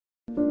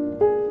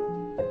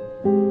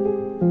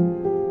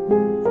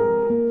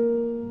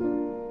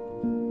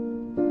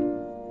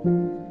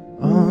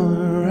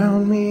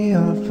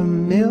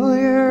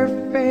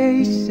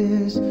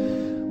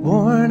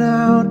worn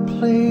out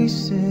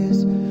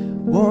places,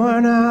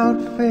 worn out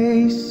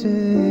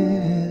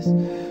faces,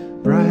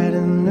 bright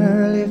and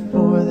early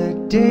for their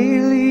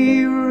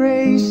daily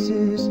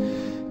races,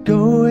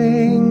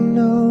 going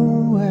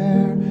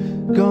nowhere,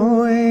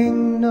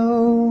 going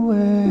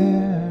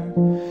nowhere.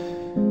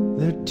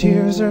 Their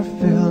tears are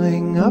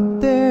filling up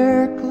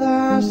their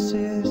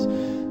glasses,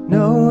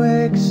 no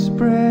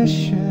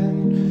expression,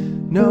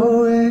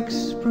 no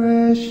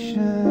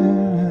expression.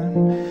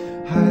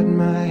 Hide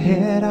my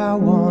head, I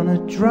wanna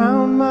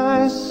drown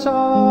my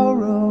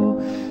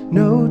sorrow.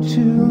 No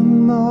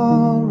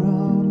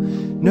tomorrow,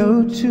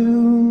 no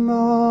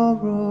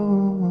tomorrow.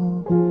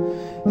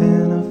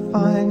 And I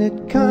find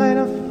it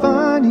kinda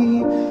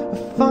funny, I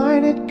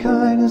find it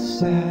kinda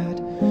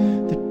sad.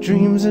 The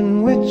dreams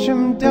in which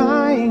I'm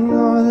dying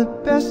are the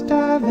best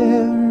I've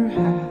ever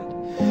had.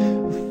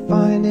 I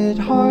find it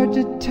hard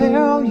to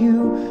tell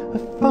you, I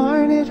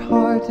find it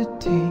hard to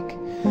take.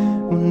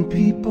 When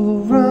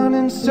people run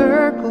in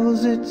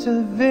circles, it's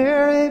a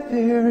very,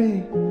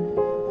 very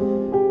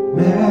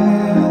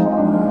mad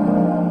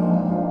world.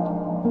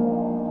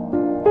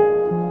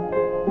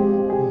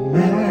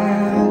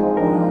 Mad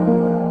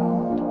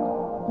world.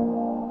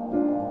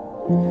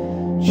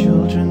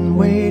 Children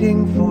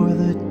waiting for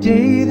the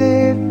day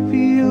they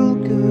feel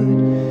good.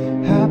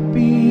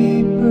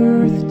 Happy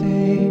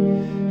birthday,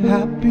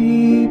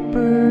 happy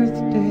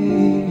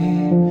birthday.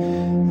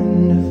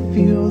 And to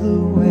feel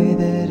the way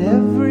that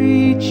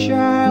every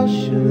child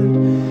should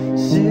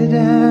sit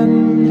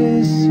and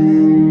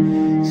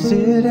listen,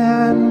 sit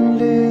and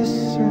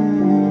listen.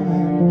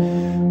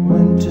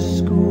 Went to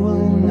school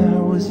and I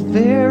was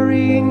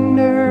very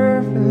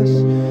nervous.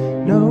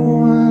 No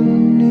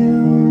one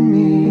knew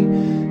me,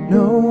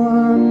 no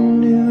one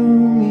knew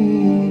me.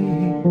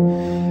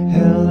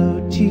 Hello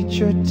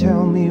teacher,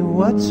 tell me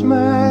what's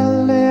my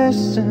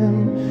lesson.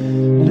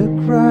 Look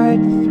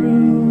right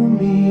through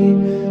me,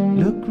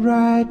 look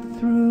right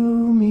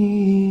through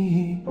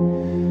me.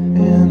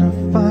 And I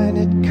find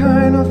it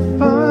kinda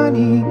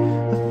funny,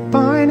 I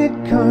find it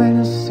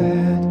kinda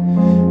sad.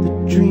 The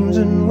dreams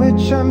in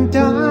which I'm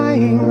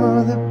dying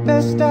are the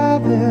best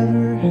I've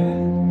ever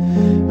had.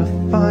 I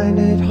find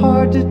it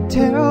hard to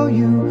tell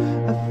you,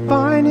 I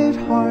find it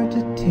hard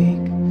to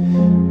take.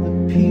 The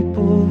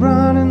people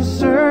run in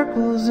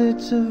circles,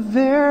 it's a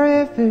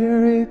very,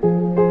 very